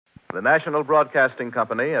The National Broadcasting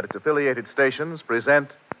Company and its affiliated stations present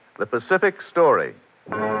The Pacific Story.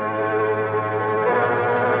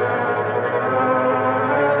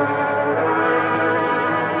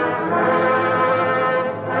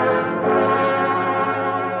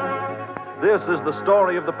 This is the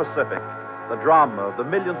story of the Pacific, the drama of the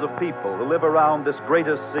millions of people who live around this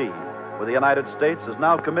greatest sea, where the United States is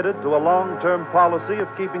now committed to a long-term policy of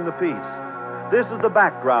keeping the peace. This is the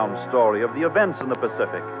background story of the events in the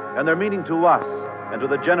Pacific and their meaning to us and to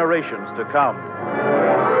the generations to come.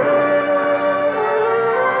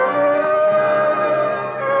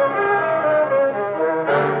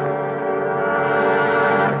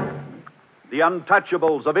 The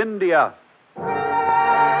Untouchables of India.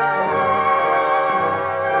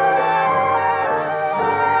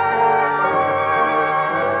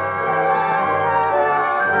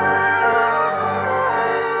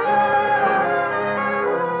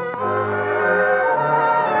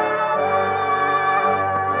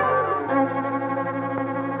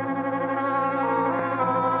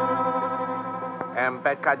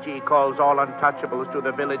 Ambedkarji calls all untouchables to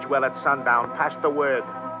the village well at sundown. Pass the word.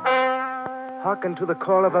 Hearken to the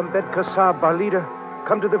call of Ambedkar Saab, our leader.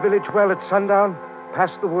 Come to the village well at sundown.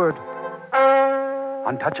 Pass the word.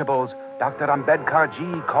 Untouchables, Dr. Ambedkar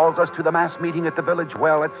Ji calls us to the mass meeting at the village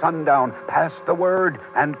well at sundown. Pass the word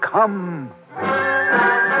and come.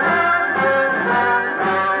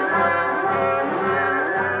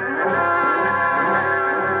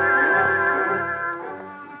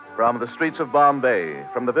 From the streets of Bombay,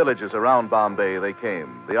 from the villages around Bombay, they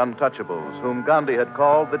came, the untouchables, whom Gandhi had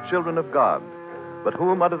called the children of God, but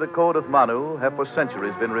whom, under the code of Manu, have for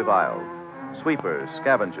centuries been reviled. Sweepers,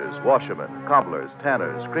 scavengers, washermen, cobblers,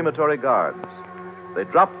 tanners, crematory guards. They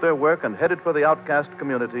dropped their work and headed for the outcast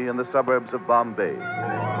community in the suburbs of Bombay.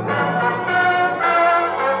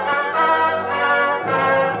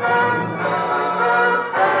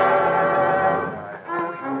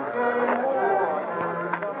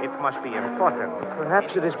 Must be important.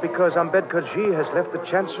 Perhaps it is because Ambedkar Ji has left the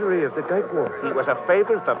chancery of the Gaikwar. He was a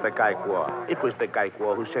favorite of the Gaikwar. It was the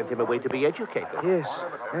Gaikwar who sent him away to be educated. Yes,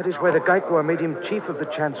 that is why the Gaikwar made him chief of the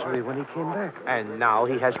chancery when he came back. And now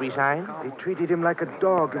he has resigned? They treated him like a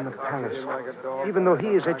dog in the palace, even though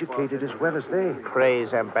he is educated as well as they. Praise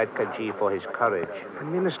Ambedkar Ji for his courage. The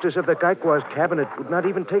ministers of the Gaikwar's cabinet would not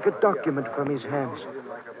even take a document from his hands.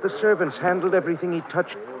 The servants handled everything he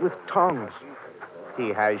touched with tongs.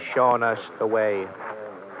 He has shown us the way.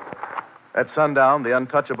 At sundown, the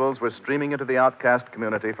untouchables were streaming into the outcast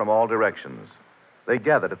community from all directions. They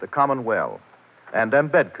gathered at the common well. And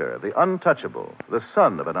Ambedkar, the untouchable, the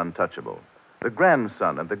son of an untouchable, the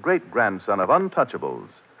grandson and the great-grandson of untouchables,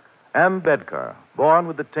 Ambedkar, born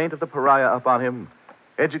with the taint of the pariah upon him,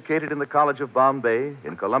 educated in the College of Bombay,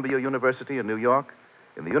 in Columbia University in New York,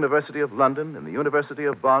 in the University of London, in the University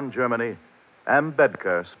of Bonn, Germany,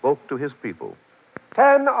 Ambedkar spoke to his people.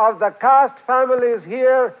 10 of the caste families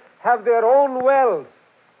here have their own wells.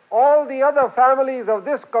 All the other families of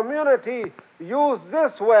this community use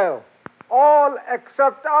this well, all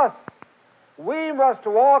except us. We must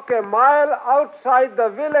walk a mile outside the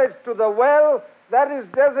village to the well that is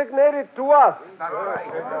designated to us.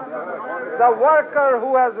 The worker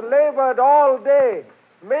who has labored all day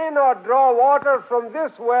may not draw water from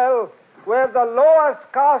this well where the lowest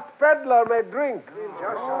caste peddler may drink.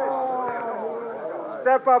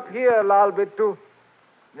 Step up here, Lal Bittu.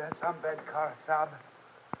 Yes, Ambedkar Saab.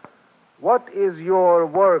 What is your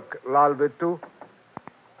work, Lal Bittu?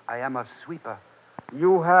 I am a sweeper.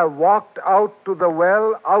 You have walked out to the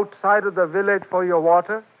well outside of the village for your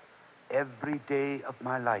water? Every day of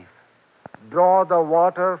my life. Draw the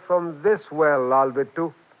water from this well, Lal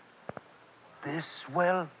Bittu. This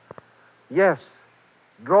well? Yes,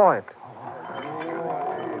 draw it.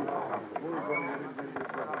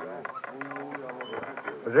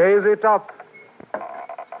 Raise it up.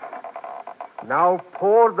 Now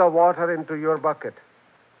pour the water into your bucket.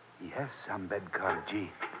 Yes, Ambedkar Ji.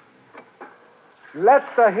 Let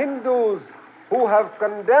the Hindus who have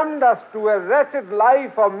condemned us to a wretched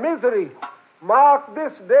life of misery mark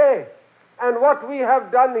this day and what we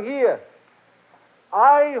have done here.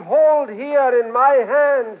 I hold here in my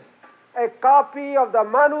hands a copy of the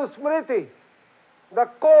Manu Smriti, the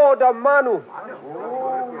Code of Manu.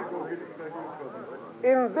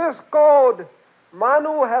 In this code,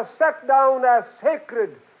 Manu has set down as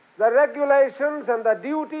sacred the regulations and the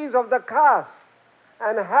duties of the caste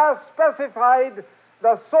and has specified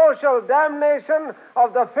the social damnation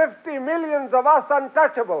of the 50 millions of us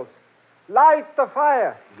untouchables. Light the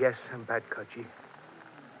fire. Yes, Ambedkarji.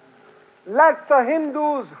 Let the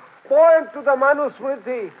Hindus point to the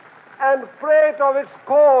Manusmriti and prate of its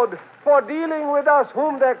code for dealing with us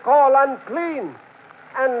whom they call unclean.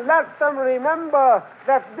 And let them remember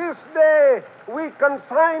that this day we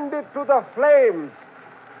consigned it to the flames.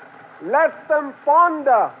 Let them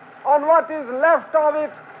ponder on what is left of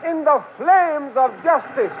it in the flames of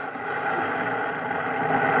justice.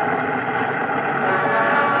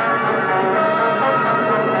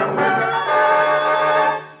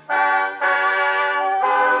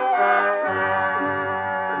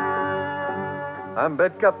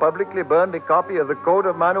 Ambedkar publicly burned a copy of the Code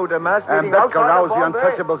of Manu to mass meeting Ambedkar outside of roused the Bombay.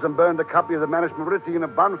 Untouchables and burned a copy of the Manusmriti in a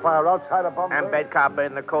bonfire outside of Bombay. Ambedkar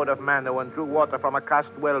burned the Code of Manu and drew water from a cast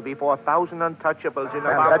well before 1,000 untouchables in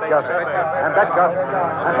a Bombay.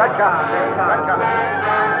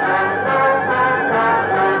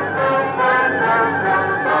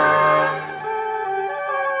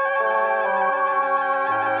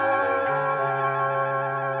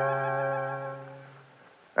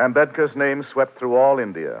 Ambedkar's name swept through all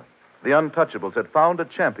India. The Untouchables had found a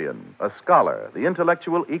champion, a scholar, the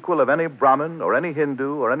intellectual equal of any Brahmin or any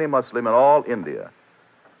Hindu or any Muslim in all India.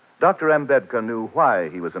 Dr. Ambedkar knew why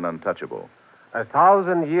he was an untouchable.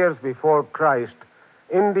 1,000 years before Christ,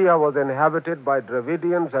 India was inhabited by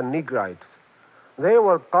Dravidians and Negrites. They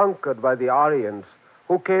were conquered by the Aryans,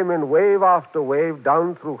 who came in wave after wave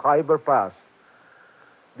down through Khyber Pass.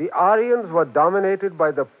 The Aryans were dominated by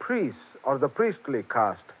the priests, or the priestly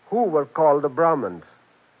caste, who were called the Brahmins.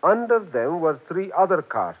 Under them were 3 other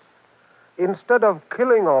castes. Instead of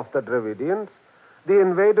killing off the Dravidians, the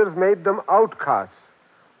invaders made them outcasts.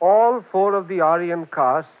 All 4 of the Aryan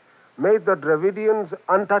castes made the Dravidians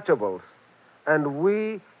untouchables, and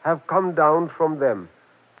we have come down from them.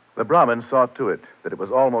 The Brahmins saw to it that it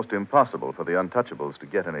was almost impossible for the untouchables to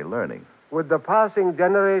get any learning. With the passing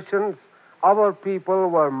generations, our people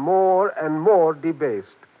were more and more debased.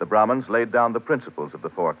 The Brahmins laid down the principles of the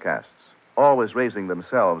 4 castes, always raising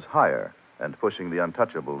themselves higher and pushing the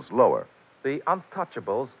untouchables lower. The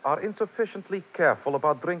untouchables are insufficiently careful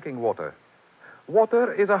about drinking water.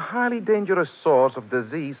 Water is a highly dangerous source of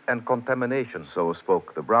disease and contamination. So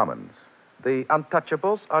spoke the Brahmins. The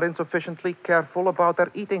untouchables are insufficiently careful about their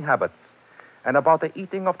eating habits and about the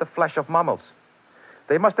eating of the flesh of mammals.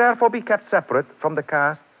 They must therefore be kept separate from the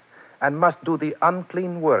castes and must do the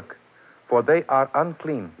unclean work, for they are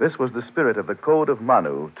unclean. This was the spirit of the Code of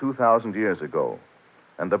Manu 2,000 years ago.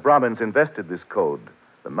 And the Brahmins invested this code,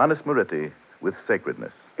 the Manusmriti, with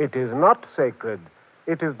sacredness. It is not sacred.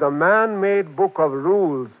 It is the man-made book of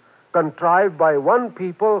rules contrived by one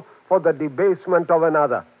people for the debasement of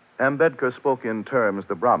another. Ambedkar spoke in terms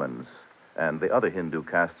the Brahmins and the other Hindu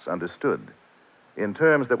castes understood, in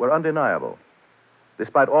terms that were undeniable.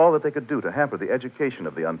 Despite all that they could do to hamper the education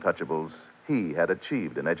of the untouchables, he had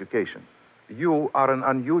achieved an education. You are an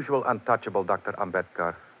unusual untouchable, Dr.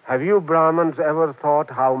 Ambedkar. Have you Brahmins ever thought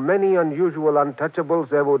how many unusual untouchables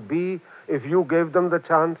there would be if you gave them the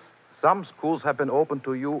chance? Some schools have been open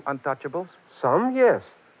to you untouchables. Some, yes.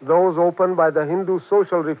 Those opened by the Hindu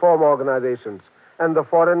social reform organizations and the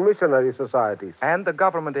foreign missionary societies. And the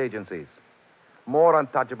government agencies. More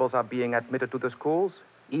untouchables are being admitted to the schools,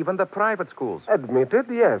 even the private schools. Admitted,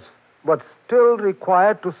 yes, but still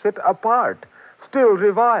required to sit apart, still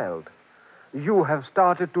reviled. You have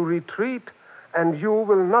started to retreat, and you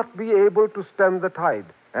will not be able to stem the tide.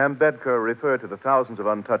 Ambedkar referred to the thousands of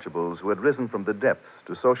untouchables who had risen from the depths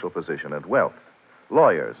to social position and wealth.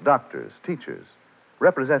 Lawyers, doctors, teachers,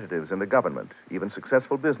 representatives in the government, even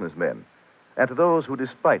successful businessmen, and to those who,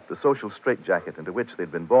 despite the social straitjacket into which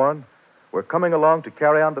they'd been born, were coming along to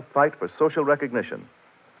carry on the fight for social recognition.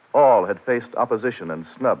 All had faced opposition and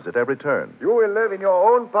snubs at every turn. You will live in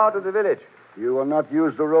your own part of the village. You will not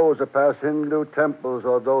use the roads that pass Hindu temples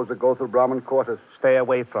or those that go through Brahmin quarters. Stay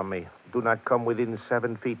away from me. Do not come within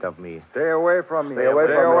 7 feet of me. Stay away from me. Stay away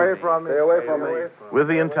from me. Stay away from me. With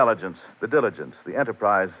the intelligence, the diligence, the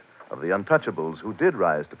enterprise of the untouchables who did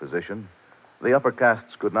rise to position, the upper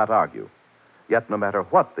castes could not argue. Yet no matter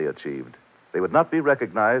what they achieved, they would not be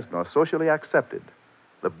recognized nor socially accepted.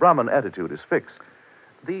 The Brahmin attitude is fixed.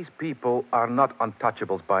 These people are not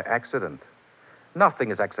untouchables by accident.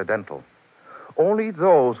 Nothing is accidental. Only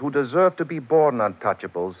those who deserve to be born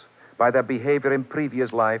untouchables by their behavior in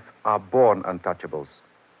previous life are born untouchables.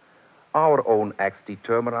 Our own acts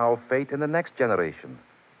determine our fate in the next generation.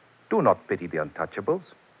 Do not pity the untouchables.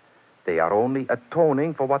 They are only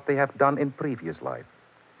atoning for what they have done in previous life.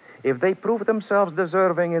 If they prove themselves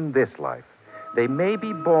deserving in this life, they may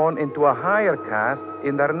be born into a higher caste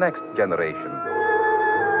in their next generation.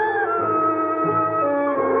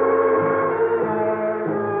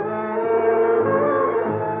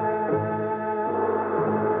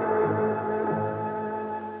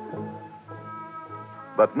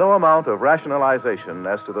 But no amount of rationalization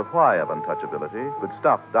as to the why of untouchability could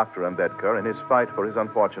stop Dr. Ambedkar in his fight for his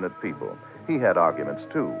unfortunate people. He had arguments,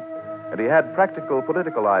 too. And he had practical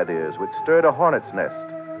political ideas which stirred a hornet's nest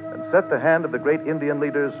and set the hand of the great Indian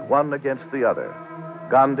leaders one against the other.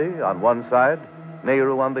 Gandhi on one side,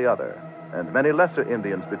 Nehru on the other, and many lesser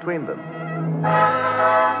Indians between them.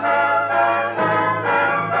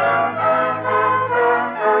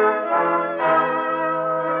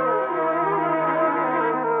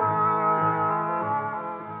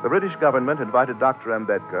 The British government invited Dr.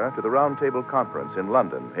 Ambedkar to the Round Table Conference in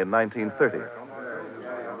London in 1930.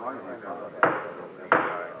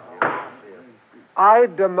 I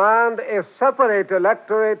demand a separate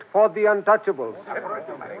electorate for the Untouchables.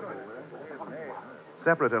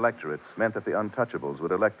 Separate electorates meant that the Untouchables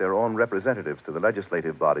would elect their own representatives to the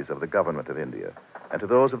legislative bodies of the government of India and to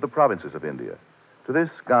those of the provinces of India. To this,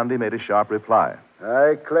 Gandhi made a sharp reply.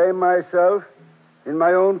 I claim myself, in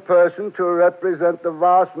my own person, to represent the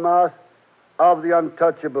vast mass of the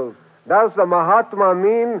Untouchables. Does the Mahatma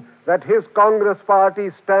mean that his Congress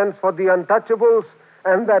party stands for the Untouchables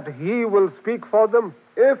and that he will speak for them?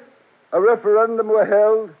 If a referendum were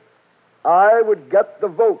held, I would get the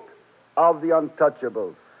vote of the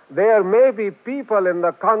Untouchables. There may be people in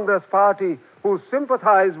the Congress party who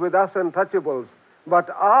sympathize with us Untouchables,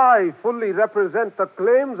 but I fully represent the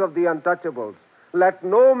claims of the Untouchables. Let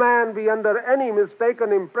no man be under any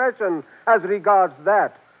mistaken impression as regards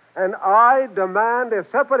that. And I demand a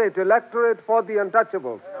separate electorate for the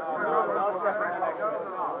Untouchables.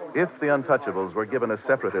 If the Untouchables were given a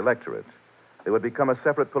separate electorate, they would become a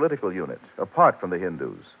separate political unit, apart from the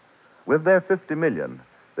Hindus. With their 50 million,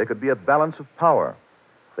 they could be a balance of power.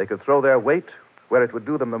 They could throw their weight where it would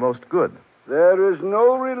do them the most good. There is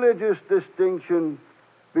no religious distinction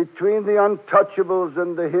between the Untouchables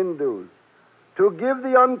and the Hindus. To give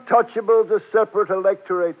the Untouchables a separate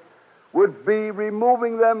electorate would be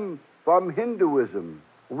removing them from Hinduism.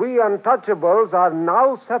 We Untouchables are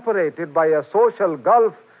now separated by a social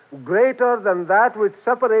gulf greater than that which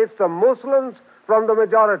separates the Muslims from the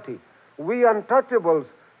majority. We Untouchables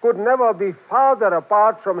could never be farther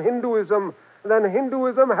apart from Hinduism than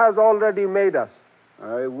Hinduism has already made us.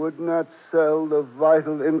 I would not sell the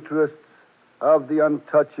vital interests of the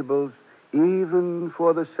Untouchables even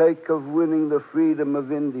for the sake of winning the freedom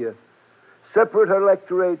of India. Separate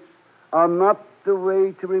electorates are not the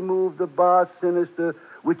way to remove the bar sinister,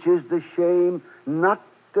 which is the shame not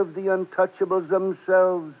of the Untouchables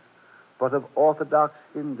themselves, but of Orthodox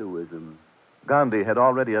Hinduism. Gandhi had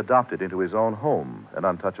already adopted into his own home an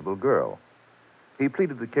untouchable girl. He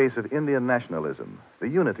pleaded the case of Indian nationalism, the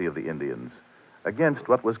unity of the Indians, against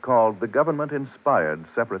what was called the government-inspired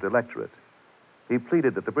separate electorate. He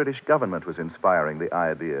pleaded that the British government was inspiring the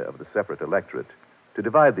idea of the separate electorate to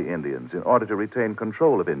divide the Indians in order to retain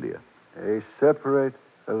control of India. A separate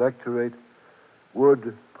electorate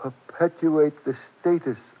would perpetuate the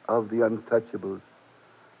status of the Untouchables.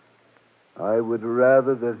 I would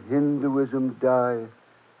rather that Hinduism die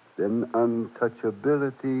than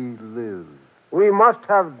untouchability live. We must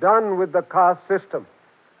have done with the caste system.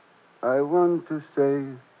 I want to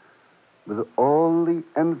say, with all the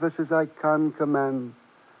emphasis I can command,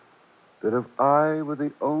 that if I were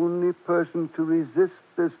the only person to resist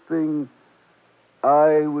this thing,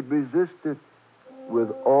 I would resist it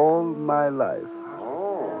with all my life.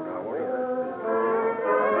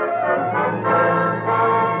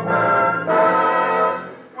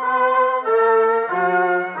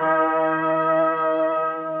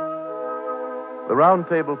 The Round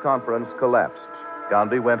Table Conference collapsed.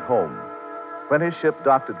 Gandhi went home. When his ship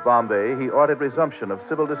docked at Bombay, he ordered resumption of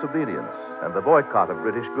civil disobedience and the boycott of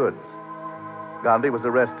British goods. Gandhi was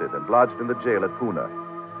arrested and lodged in the jail at Pune.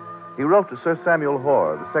 He wrote to Sir Samuel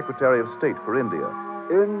Hoare, the Secretary of State for India.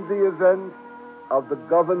 In the event of the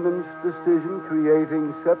government's decision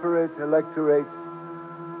creating separate electorates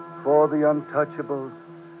for the Untouchables,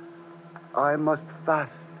 I must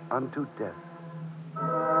fast unto death.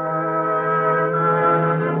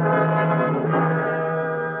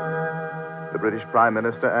 The British Prime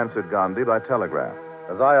Minister answered Gandhi by telegraph.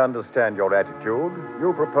 As I understand your attitude,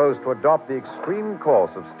 you propose to adopt the extreme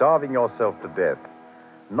course of starving yourself to death,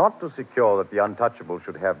 not to secure that the Untouchables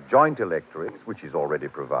should have joint electorates, which is already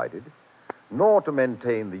provided, nor to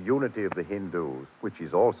maintain the unity of the Hindus, which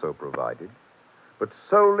is also provided, but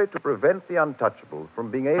solely to prevent the Untouchables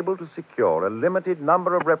from being able to secure a limited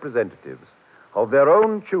number of representatives of their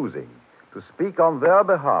own choosing to speak on their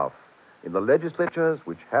behalf in the legislatures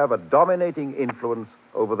which have a dominating influence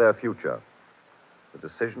over their future. The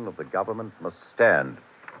decision of the government must stand.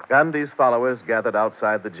 Gandhi's followers gathered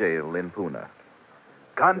outside the jail in Pune.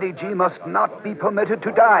 Gandhiji must not be permitted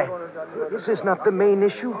to die. This is not the main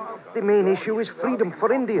issue. The main issue is freedom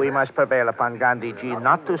for India. We must prevail upon Gandhiji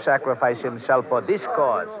not to sacrifice himself for this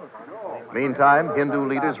cause. Meantime, Hindu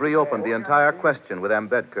leaders reopened the entire question with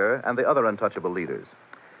Ambedkar and the other untouchable leaders.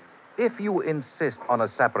 If you insist on a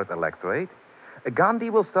separate electorate, Gandhi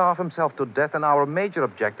will starve himself to death and our major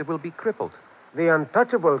objective will be crippled. The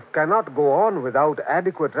untouchables cannot go on without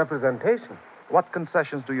adequate representation. What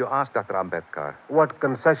concessions do you ask, Dr. Ambedkar? What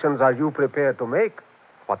concessions are you prepared to make?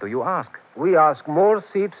 What do you ask? We ask more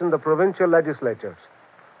seats in the provincial legislatures.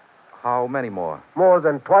 How many more? More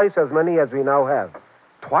than twice as many as we now have.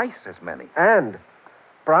 Twice as many. And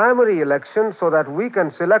primary elections so that we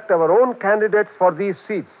can select our own candidates for these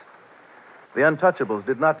seats. The untouchables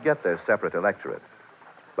did not get their separate electorate,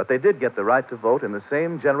 but they did get the right to vote in the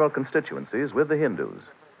same general constituencies with the Hindus.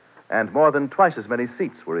 And more than twice as many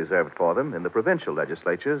seats were reserved for them in the provincial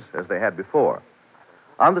legislatures as they had before.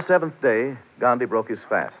 On the seventh day, Gandhi broke his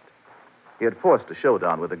fast. He had forced a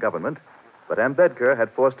showdown with the government, but Ambedkar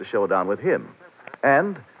had forced a showdown with him.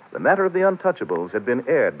 And the matter of the untouchables had been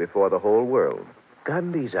aired before the whole world.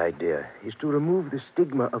 Gandhi's idea is to remove the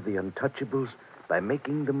stigma of the untouchables by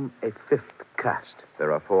making them a fifth caste.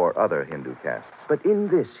 There are 4 other Hindu castes. But in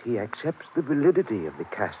this, he accepts the validity of the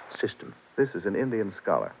caste system. This is an Indian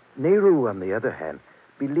scholar. Nehru, on the other hand,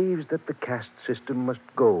 believes that the caste system must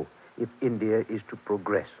go if India is to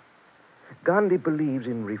progress. Gandhi believes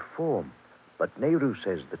in reform, but Nehru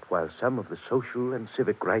says that while some of the social and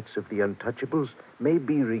civic rights of the untouchables may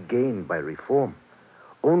be regained by reform,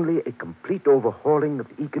 only a complete overhauling of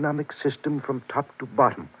the economic system from top to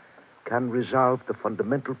bottom can resolve the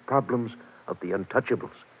fundamental problems of the untouchables.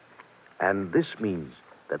 And this means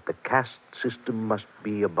that the caste system must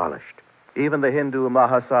be abolished. Even the Hindu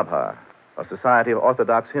Mahasabha, a society of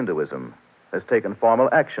Orthodox Hinduism, has taken formal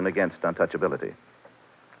action against untouchability.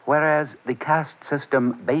 Whereas the caste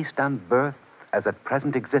system based on birth, as at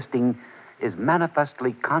present existing, is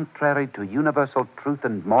manifestly contrary to universal truth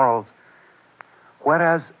and morals,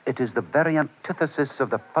 whereas it is the very antithesis of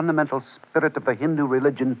the fundamental spirit of the Hindu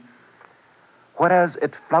religion, whereas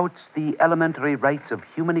it flouts the elementary rights of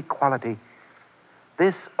human equality,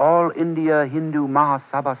 this All India Hindu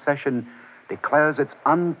Mahasabha session declares its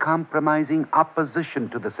uncompromising opposition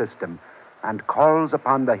to the system and calls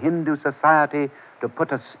upon the Hindu society to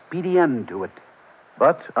put a speedy end to it.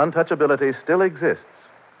 But untouchability still exists.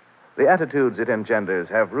 The attitudes it engenders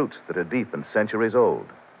have roots that are deep and centuries old.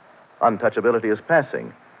 Untouchability is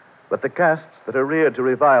passing, but the castes that are reared to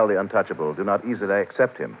revile the untouchable do not easily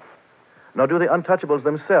accept him. Nor do the untouchables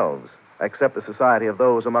themselves accept the society of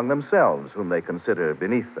those among themselves whom they consider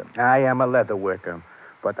beneath them. I am a leather worker,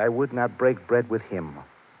 but I would not break bread with him,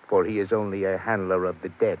 for he is only a handler of the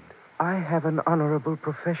dead. I have an honorable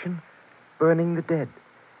profession, burning the dead,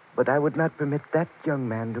 but I would not permit that young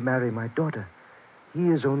man to marry my daughter. He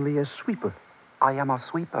is only a sweeper. I am a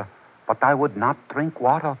sweeper, but I would not drink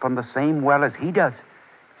water from the same well as he does.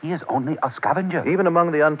 He is only a scavenger. Even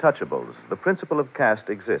among the untouchables, the principle of caste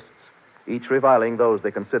exists, each reviling those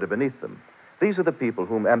they consider beneath them. These are the people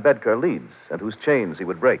whom Ambedkar leads and whose chains he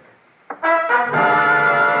would break.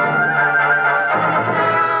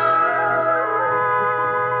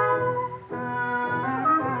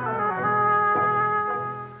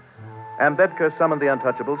 Ambedkar summoned the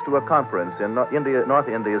untouchables to a conference in North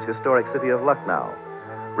India's historic city of Lucknow.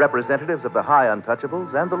 Representatives of the high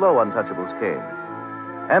untouchables and the low untouchables came.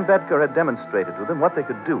 Ambedkar had demonstrated to them what they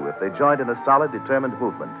could do if they joined in a solid, determined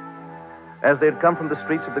movement. As they had come from the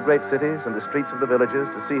streets of the great cities and the streets of the villages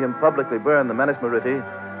to see him publicly burn the Manusmriti,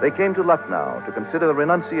 they came to Lucknow to consider the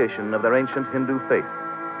renunciation of their ancient Hindu faith.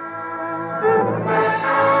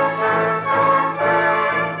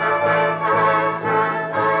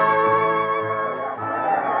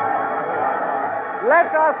 Let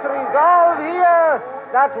us resolve here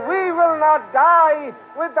that we will not die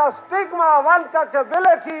with the stigma of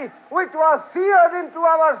untouchability which was seared into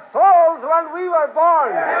our souls when we were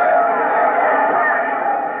born.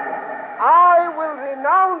 I will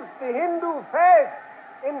renounce the Hindu faith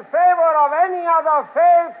in favor of any other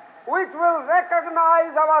faith which will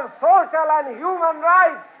recognize our social and human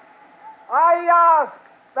rights. I ask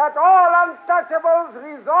that all untouchables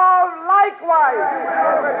resolve likewise.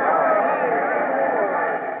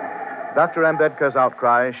 Dr. Ambedkar's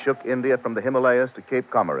outcry shook India from the Himalayas to Cape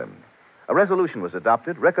Comorin. A resolution was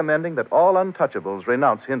adopted recommending that all untouchables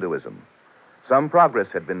renounce Hinduism. Some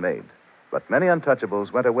progress had been made, but many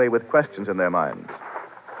untouchables went away with questions in their minds.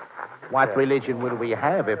 What religion will we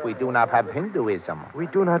have if we do not have Hinduism? We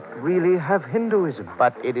do not really have Hinduism.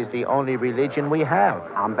 But it is the only religion we have.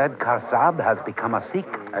 Ambedkar Sahib has become a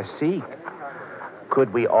Sikh. A Sikh?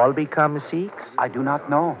 Could we all become Sikhs? I do not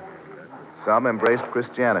know. Some embraced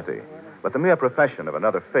Christianity, but the mere profession of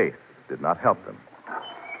another faith did not help them.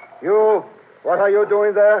 You, what are you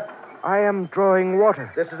doing there? I am drawing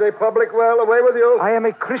water. This is a public well. Away with you. I am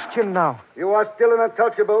a Christian now. You are still an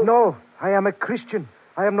untouchable. No, I am a Christian.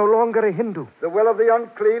 I am no longer a Hindu. The well of the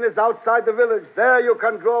unclean is outside the village. There you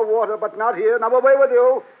can draw water, but not here. Now away with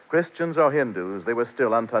you. Christians or Hindus, they were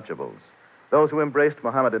still untouchables. Those who embraced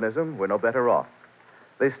Mohammedanism were no better off.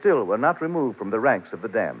 They still were not removed from the ranks of the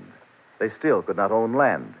damned. They still could not own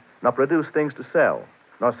land, nor produce things to sell,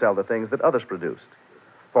 nor sell the things that others produced.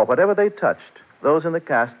 For whatever they touched, those in the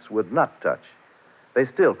castes would not touch. They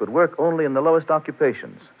still could work only in the lowest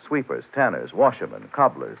occupations: sweepers, tanners, washermen,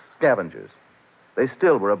 cobblers, scavengers. They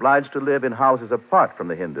still were obliged to live in houses apart from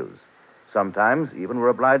the Hindus. Sometimes even were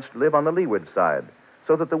obliged to live on the leeward side,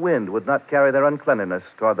 so that the wind would not carry their uncleanliness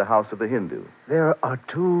toward the house of the Hindu. There are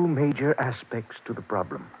two major aspects to the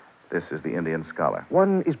problem. This is the Indian scholar.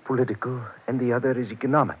 One is political, and the other is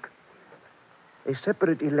economic. A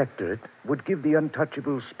separate electorate would give the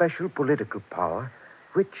untouchables special political power,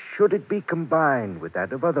 which, should it be combined with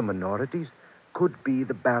that of other minorities, could be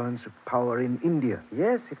the balance of power in India.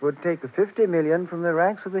 Yes, it would take the 50 million from the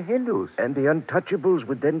ranks of the Hindus. And the untouchables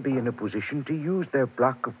would then be in a position to use their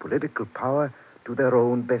block of political power to their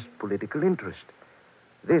own best political interest.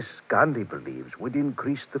 This, Gandhi believes, would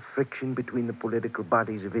increase the friction between the political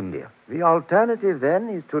bodies of India. The alternative, then,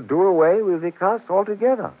 is to do away with the caste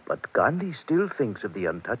altogether. But Gandhi still thinks of the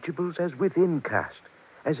untouchables as within caste,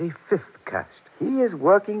 as a fifth caste. He is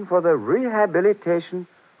working for the rehabilitation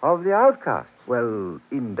of the outcasts. Well,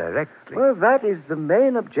 indirectly. Well, that is the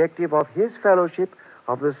main objective of his fellowship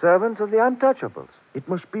of the servants of the untouchables. It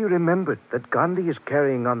must be remembered that Gandhi is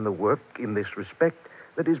carrying on the work in this respect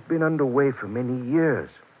that has been underway for many years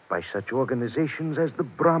by such organizations as the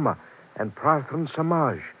Brahma and Prarthan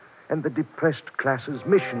Samaj and the Depressed Classes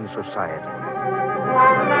Mission Society.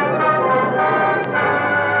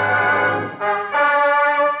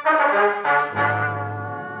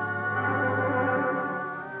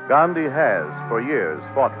 Gandhi has, for years,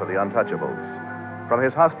 fought for the untouchables. From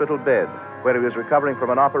his hospital bed, where he was recovering from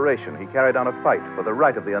an operation, he carried on a fight for the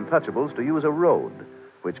right of the untouchables to use a road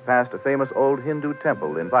which passed a famous old Hindu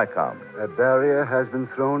temple in Vaikam. A barrier has been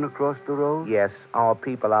thrown across the road? Yes, our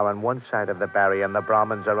people are on one side of the barrier and the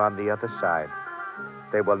Brahmins are on the other side.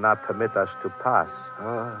 They will not permit us to pass.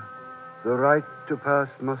 Ah, the right to pass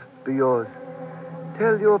must be yours.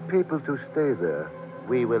 Tell your people to stay there.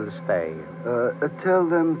 We will stay. Tell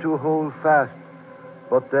them to hold fast,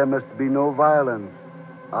 but there must be no violence.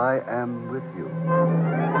 I am with you.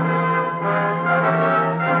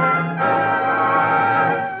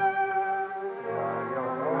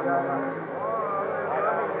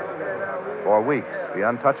 For weeks, the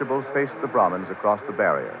untouchables faced the Brahmins across the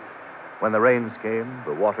barrier. When the rains came,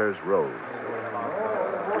 the waters rose.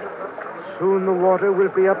 Soon the water will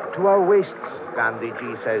be up to our waists.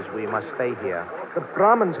 Gandhiji says we must stay here. The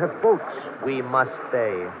Brahmins have boats. We must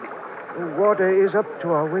stay. The water is up to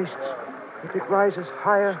our waists. If it rises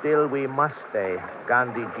higher... Still, we must stay.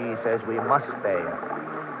 Gandhiji says we must stay.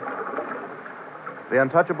 The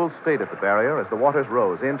untouchables stayed at the barrier as the waters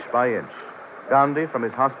rose inch by inch. Gandhi, from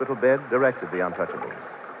his hospital bed, directed the untouchables.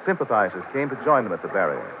 Sympathizers came to join them at the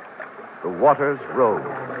barrier. The waters rose.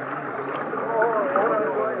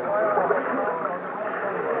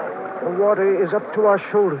 The water is up to our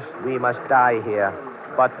shoulders. We must die here,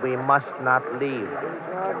 but we must not leave.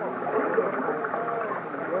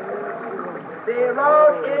 The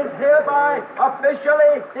road is hereby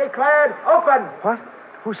officially declared open. What?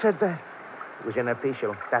 Who said that? It was an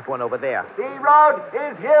official, that one over there. The road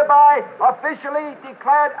is hereby officially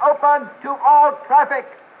declared open to all traffic,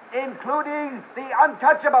 including the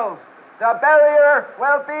untouchables. The barrier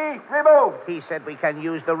will be removed. He said we can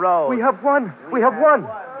use the road. We have won. We have won.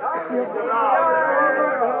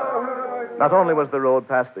 Not only was the road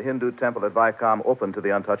past the Hindu temple at Vaikam open to the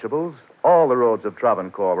untouchables, all the roads of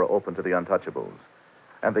Travancore were open to the untouchables.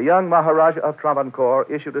 And the young Maharaja of Travancore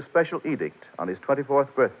issued a special edict on his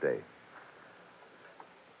 24th birthday.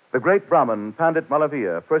 The great Brahmin, Pandit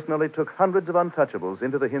Malaviya, personally took hundreds of untouchables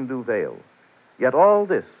into the Hindu vale. Yet all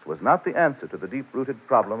this was not the answer to the deep-rooted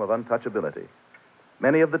problem of untouchability.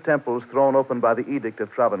 Many of the temples thrown open by the Edict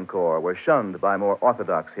of Travancore were shunned by more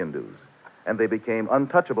orthodox Hindus, and they became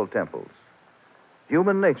untouchable temples.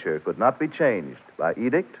 Human nature could not be changed by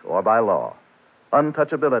edict or by law.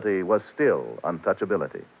 Untouchability was still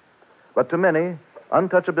untouchability. But to many,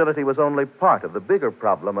 untouchability was only part of the bigger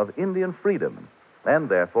problem of Indian freedom, and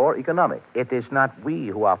therefore economic. It is not we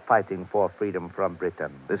who are fighting for freedom from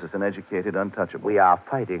Britain. This is an educated untouchable. We are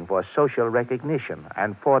fighting for social recognition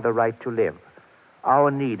and for the right to live.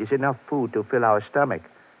 Our need is enough food to fill our stomach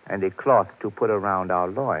and a cloth to put around our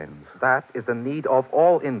loins. That is the need of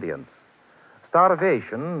all Indians.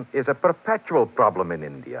 Starvation is a perpetual problem in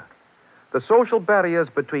India. The social barriers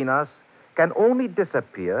between us can only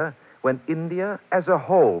disappear when India as a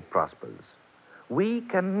whole prospers. We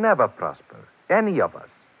can never prosper, any of us,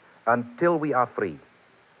 until we are free.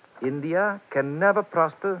 India can never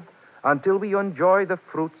prosper until we enjoy the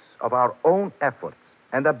fruits of our own efforts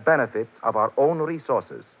and the benefits of our own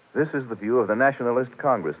resources. This is the view of the Nationalist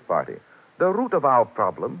Congress Party. The root of our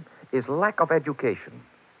problem is lack of education.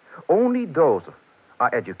 Only those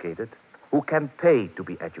are educated who can pay to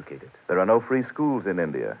be educated. There are no free schools in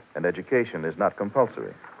India, and education is not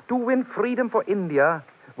compulsory. To win freedom for India,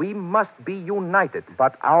 we must be united.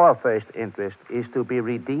 But our first interest is to be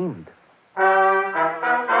redeemed.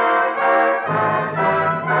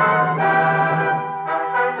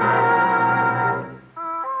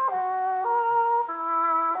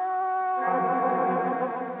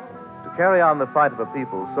 To carry on the fight of a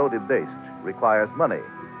people so debased requires money.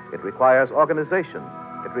 It requires organization.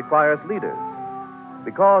 It requires leaders.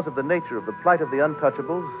 Because of the nature of the plight of the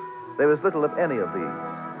untouchables, there is little of any of these.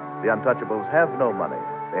 The untouchables have no money.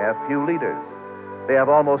 They have few leaders. They have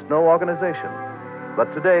almost no organization.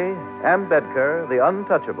 But today, Ambedkar, the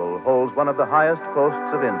untouchable, holds one of the highest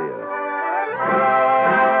posts of India.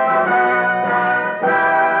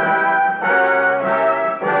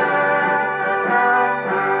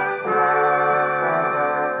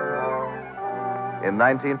 In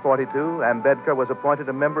 1942, Ambedkar was appointed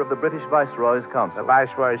a member of the British Viceroy's Council. The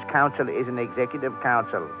Viceroy's Council is an executive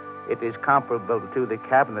council. It is comparable to the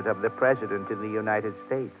cabinet of the President in the United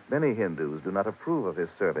States. Many Hindus do not approve of his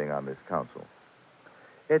serving on this council.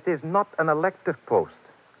 It is not an elective post.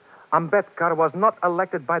 Ambedkar was not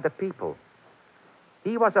elected by the people.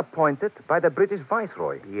 He was appointed by the British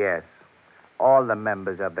Viceroy. Yes. All the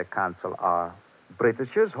members of the council are.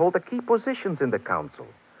 Britishers hold the key positions in the council.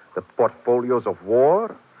 The portfolios of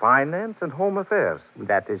war, finance, and home affairs.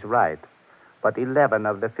 That is right. But 11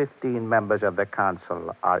 of the 15 members of the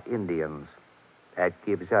council are Indians. That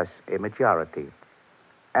gives us a majority.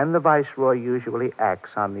 And the Viceroy usually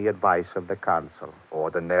acts on the advice of the council.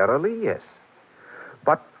 Ordinarily, yes.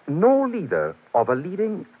 But no leader of a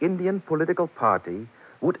leading Indian political party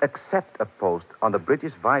would accept a post on the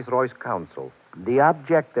British Viceroy's Council. The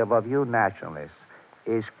objective of you nationalists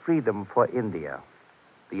is freedom for India.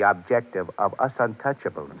 The objective of us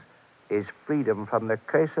untouchables is freedom from the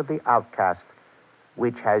curse of the outcast,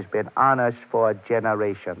 which has been on us for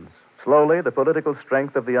generations. Slowly, the political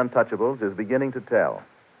strength of the untouchables is beginning to tell.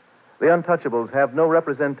 The untouchables have no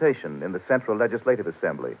representation in the Central Legislative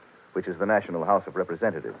Assembly, which is the National House of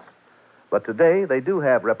Representatives. But today, they do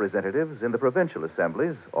have representatives in the provincial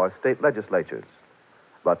assemblies or state legislatures.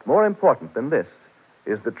 But more important than this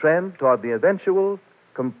is the trend toward the eventual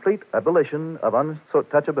complete abolition of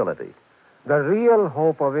untouchability. The real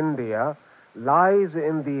hope of India lies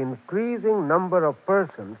in the increasing number of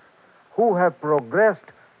persons who have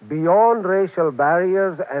progressed beyond racial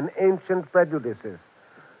barriers and ancient prejudices.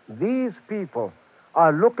 These people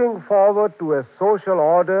are looking forward to a social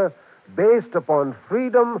order based upon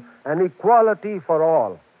freedom and equality for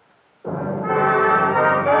all.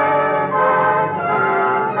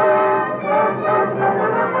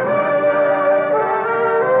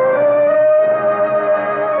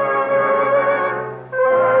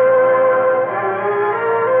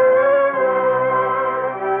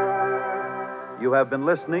 You have been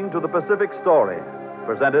listening to The Pacific Story,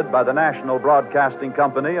 presented by the National Broadcasting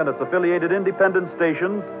Company and its affiliated independent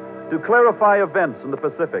stations to clarify events in the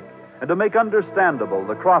Pacific and to make understandable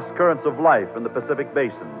the cross currents of life in the Pacific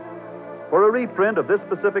Basin. For a reprint of this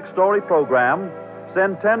Pacific Story program,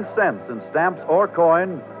 send 10 cents in stamps or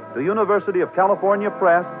coin to University of California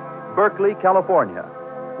Press, Berkeley, California.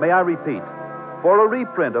 May I repeat, for a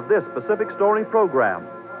reprint of this Pacific Story program,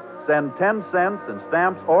 send 10 cents in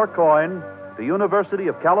stamps or coin to University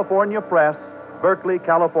of California Press, Berkeley,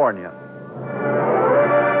 California.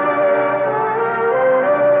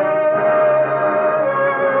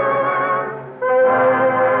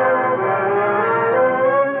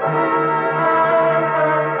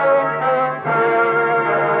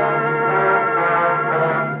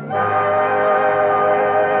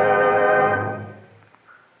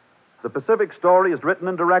 The Pacific Story is written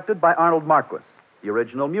and directed by Arnold Marquis. The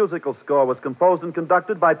original musical score was composed and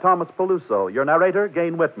conducted by Thomas Peluso. Your narrator,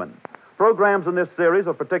 Gain Whitman. programs in this series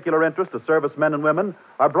of particular interest to servicemen and women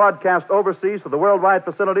are broadcast overseas to the worldwide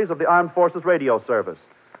facilities of the Armed Forces Radio Service.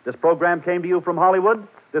 This program came to you from Hollywood.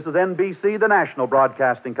 This is NBC, the national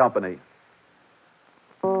broadcasting company.